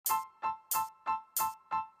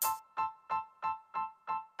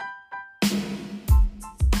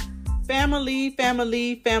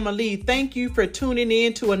Family. Thank you for tuning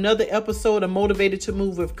in to another episode of Motivated to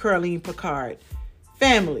Move with Carleen Picard.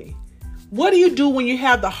 Family, what do you do when you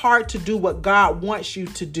have the heart to do what God wants you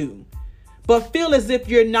to do, but feel as if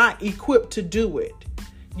you're not equipped to do it?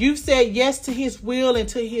 You've said yes to His will and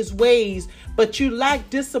to His ways, but you lack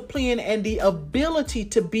discipline and the ability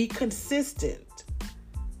to be consistent.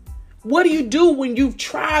 What do you do when you've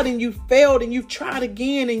tried and you failed and you've tried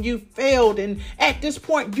again and you failed? And at this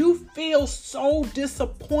point, you feel so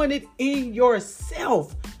disappointed in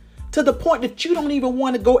yourself to the point that you don't even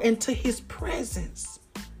want to go into His presence.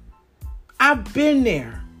 I've been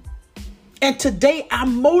there. And today I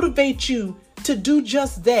motivate you to do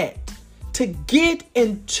just that, to get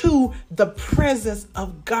into the presence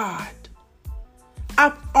of God.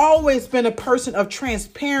 I've always been a person of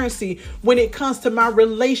transparency when it comes to my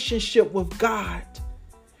relationship with God.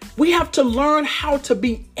 We have to learn how to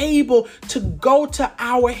be able to go to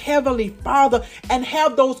our Heavenly Father and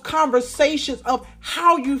have those conversations of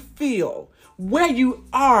how you feel, where you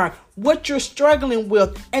are, what you're struggling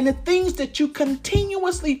with, and the things that you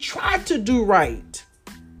continuously try to do right,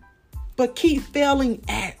 but keep failing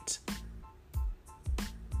at.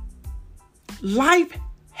 Life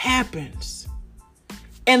happens.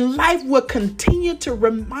 And life will continue to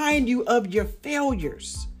remind you of your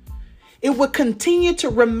failures. It will continue to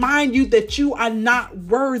remind you that you are not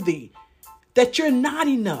worthy, that you're not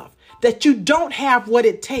enough, that you don't have what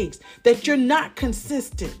it takes, that you're not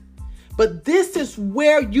consistent. But this is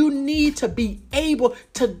where you need to be able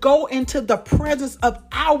to go into the presence of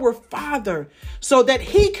our Father so that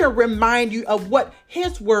He can remind you of what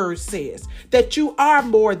His word says, that you are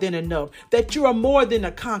more than enough, that you are more than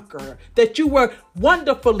a conqueror, that you were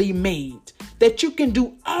wonderfully made, that you can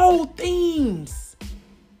do all things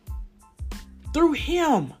through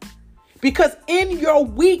Him. Because in your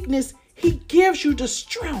weakness, He gives you the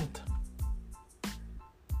strength.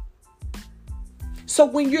 So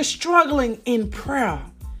when you're struggling in prayer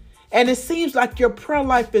and it seems like your prayer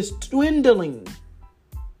life is dwindling,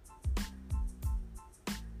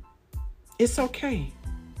 it's okay.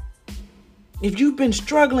 If you've been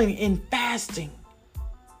struggling in fasting,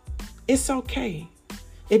 it's okay.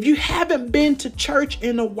 If you haven't been to church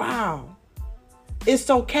in a while, it's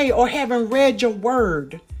okay. Or haven't read your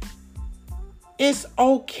word, it's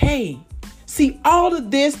okay. See, all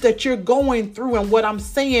of this that you're going through and what I'm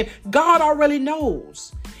saying, God already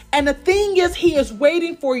knows. And the thing is, He is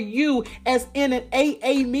waiting for you as in an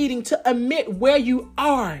AA meeting to admit where you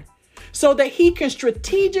are so that He can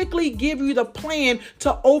strategically give you the plan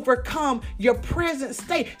to overcome your present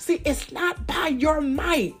state. See, it's not by your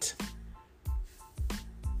might.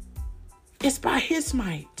 It's by His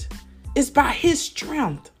might. It's by His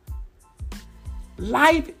strength.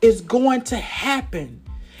 Life is going to happen.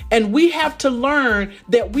 And we have to learn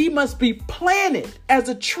that we must be planted as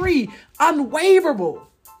a tree, unwaverable.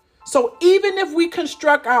 So even if we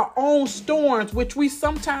construct our own storms, which we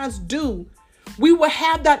sometimes do, we will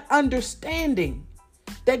have that understanding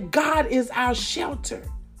that God is our shelter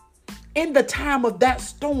in the time of that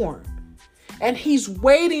storm. And He's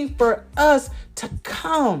waiting for us to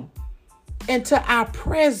come into our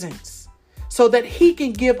presence so that He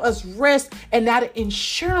can give us rest and that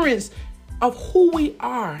insurance of who we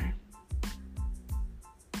are,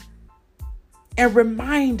 and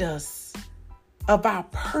remind us of our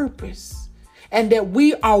purpose and that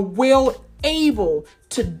we are well able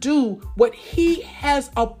to do what He has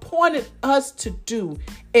appointed us to do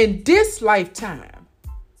in this lifetime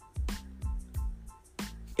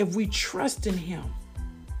if we trust in Him,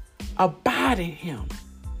 abide in Him,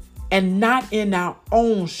 and not in our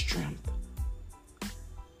own strength.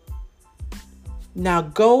 Now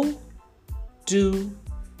go do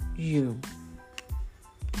you.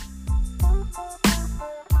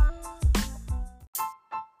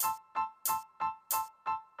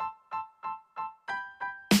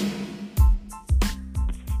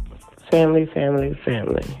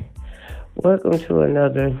 Family. Welcome to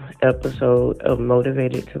another episode of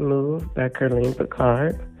Motivated to Move by Carleen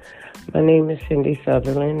Picard. My name is Cindy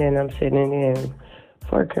Sutherland, and I'm sitting in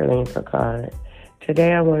for Carleen Picard.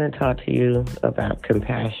 Today I want to talk to you about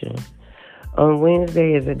compassion. On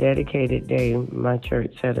Wednesday is a dedicated day my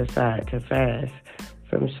church set aside to fast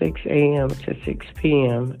from 6 a.m. to 6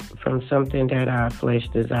 p.m. from something that our flesh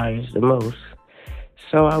desires the most.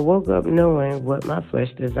 So I woke up knowing what my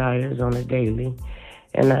flesh desires on a daily,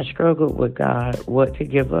 and I struggled with God what to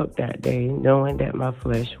give up that day, knowing that my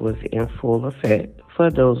flesh was in full effect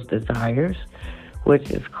for those desires,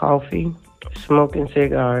 which is coffee, smoking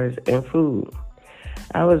cigars, and food.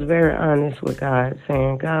 I was very honest with God,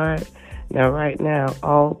 saying, God, now right now,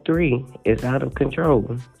 all three is out of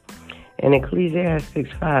control. And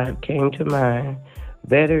Ecclesiastes 5 came to mind.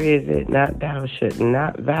 Better is it not thou should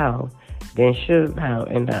not vow than should vow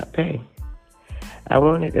and not pay. I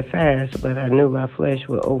wanted to fast, but I knew my flesh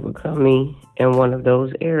would overcome me in one of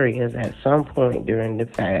those areas at some point during the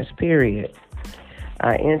fast period.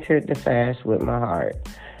 I entered the fast with my heart,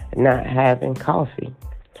 not having coffee.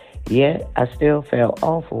 Yet I still felt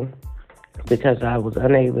awful because I was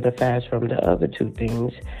unable to fast from the other two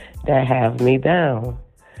things that have me bound.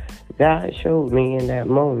 God showed me in that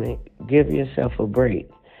moment, give yourself a break.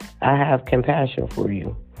 I have compassion for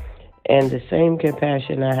you. And the same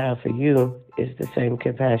compassion I have for you is the same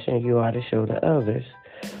compassion you ought to show to others.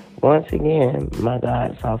 Once again, my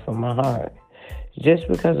God softened my heart. Just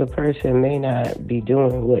because a person may not be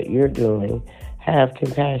doing what you're doing, have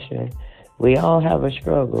compassion. We all have a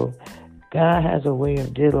struggle. God has a way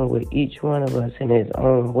of dealing with each one of us in his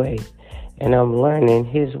own way. And I'm learning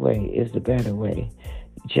his way is the better way.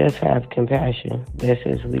 Just have compassion best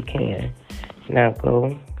as we can. Now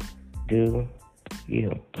go do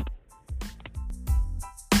you.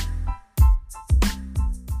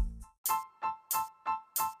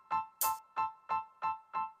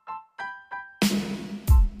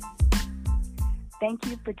 Thank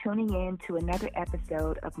you for tuning in to another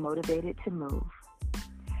episode of Motivated to Move.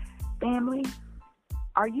 Family,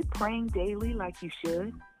 are you praying daily like you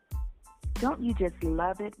should? Don't you just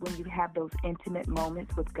love it when you have those intimate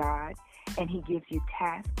moments with God and he gives you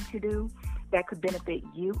tasks to do that could benefit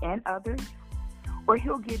you and others? Or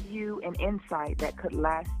he'll give you an insight that could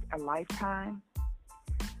last a lifetime?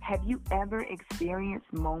 Have you ever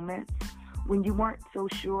experienced moments when you weren't so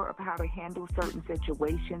sure of how to handle certain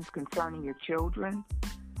situations concerning your children?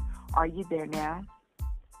 Are you there now?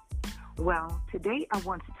 Well, today I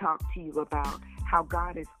want to talk to you about how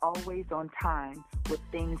God is always on time with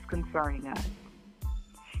things concerning us.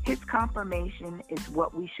 His confirmation is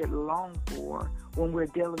what we should long for when we're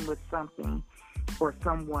dealing with something or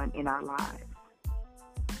someone in our lives.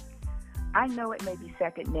 I know it may be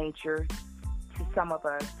second nature to some of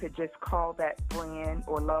us to just call that friend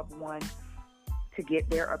or loved one to get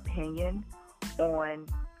their opinion on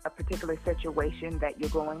a particular situation that you're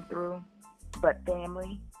going through. But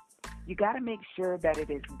family, you got to make sure that it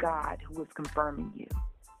is God who is confirming you.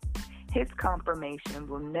 His confirmation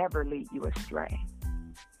will never lead you astray.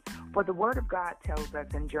 For the word of God tells us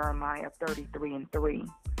in Jeremiah 33:3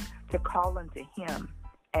 to call unto him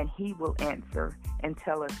and he will answer and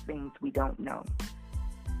tell us things we don't know.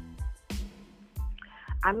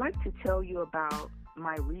 I'd like to tell you about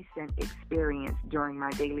my recent experience during my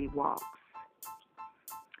daily walks.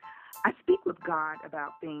 I speak with God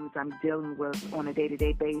about things I'm dealing with on a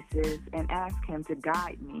day-to-day basis and ask him to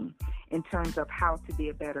guide me in terms of how to be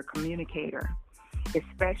a better communicator,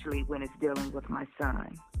 especially when it's dealing with my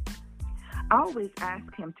son. I always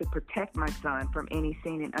ask him to protect my son from any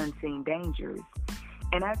seen and unseen dangers.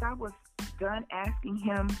 And as I was done asking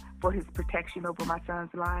him for his protection over my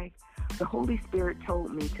son's life, the Holy Spirit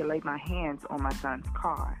told me to lay my hands on my son's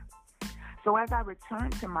car. So as I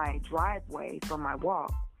returned to my driveway from my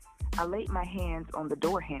walk, I laid my hands on the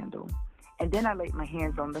door handle, and then I laid my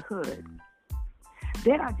hands on the hood.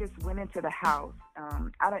 Then I just went into the house.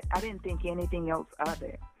 I didn't think anything else of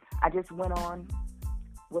it. I just went on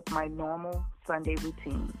with my normal Sunday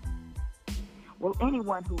routine. Well,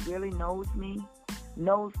 anyone who really knows me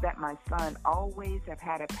knows that my son always have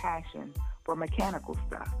had a passion for mechanical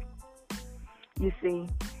stuff. You see,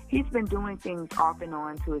 he's been doing things off and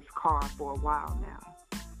on to his car for a while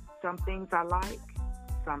now. Some things I like,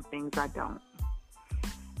 some things I don't.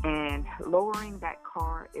 And lowering that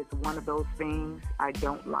car is one of those things I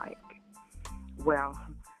don't like. Well,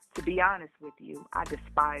 to be honest with you, I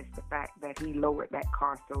despise the fact that he lowered that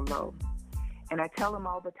car so low. And I tell him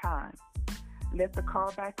all the time, lift the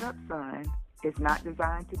car back up, son. It's not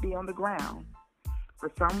designed to be on the ground.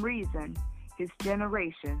 For some reason, his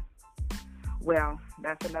generation, well,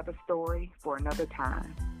 that's another story for another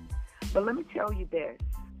time. But let me tell you this.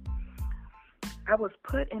 I was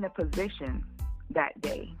put in a position that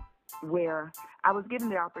day where I was given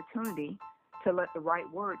the opportunity to let the right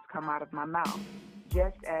words come out of my mouth,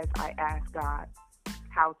 just as I asked God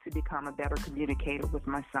how to become a better communicator with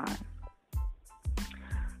my son.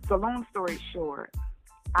 So long story short,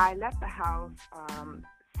 I left the house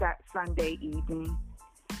Sunday evening,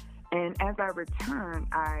 and as I returned,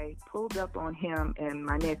 I pulled up on him and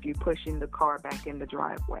my nephew pushing the car back in the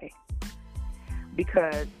driveway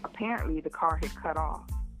because apparently the car had cut off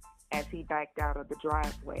as he backed out of the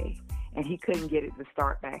driveway and he couldn't get it to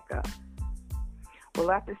start back up.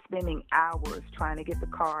 Well, after spending hours trying to get the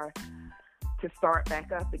car to start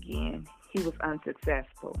back up again, he was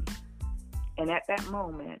unsuccessful. And at that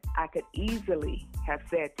moment, I could easily have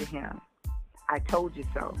said to him, I told you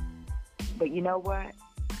so. But you know what?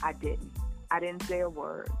 I didn't. I didn't say a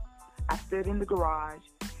word. I stood in the garage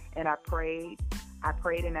and I prayed. I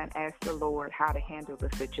prayed and I asked the Lord how to handle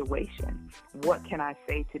the situation. What can I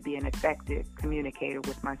say to be an effective communicator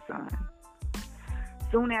with my son?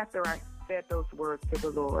 Soon after I said those words to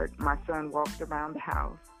the Lord, my son walked around the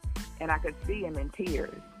house and I could see him in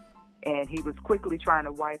tears. And he was quickly trying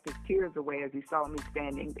to wipe his tears away as he saw me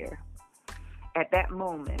standing there. At that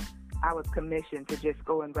moment, I was commissioned to just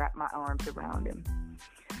go and wrap my arms around him.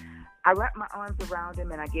 I wrapped my arms around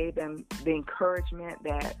him and I gave him the encouragement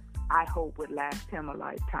that I hope would last him a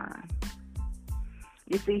lifetime.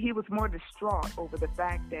 You see, he was more distraught over the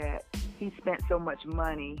fact that he spent so much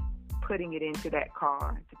money putting it into that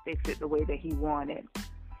car to fix it the way that he wanted,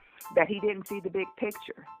 that he didn't see the big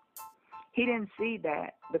picture. He didn't see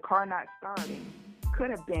that the car not starting could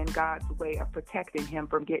have been God's way of protecting him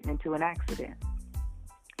from getting into an accident.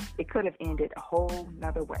 It could have ended a whole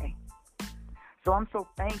nother way. So I'm so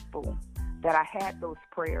thankful that I had those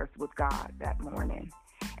prayers with God that morning.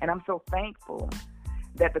 And I'm so thankful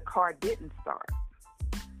that the car didn't start.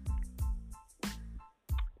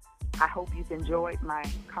 I hope you've enjoyed my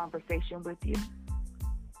conversation with you.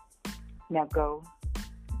 Now go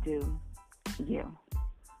do you.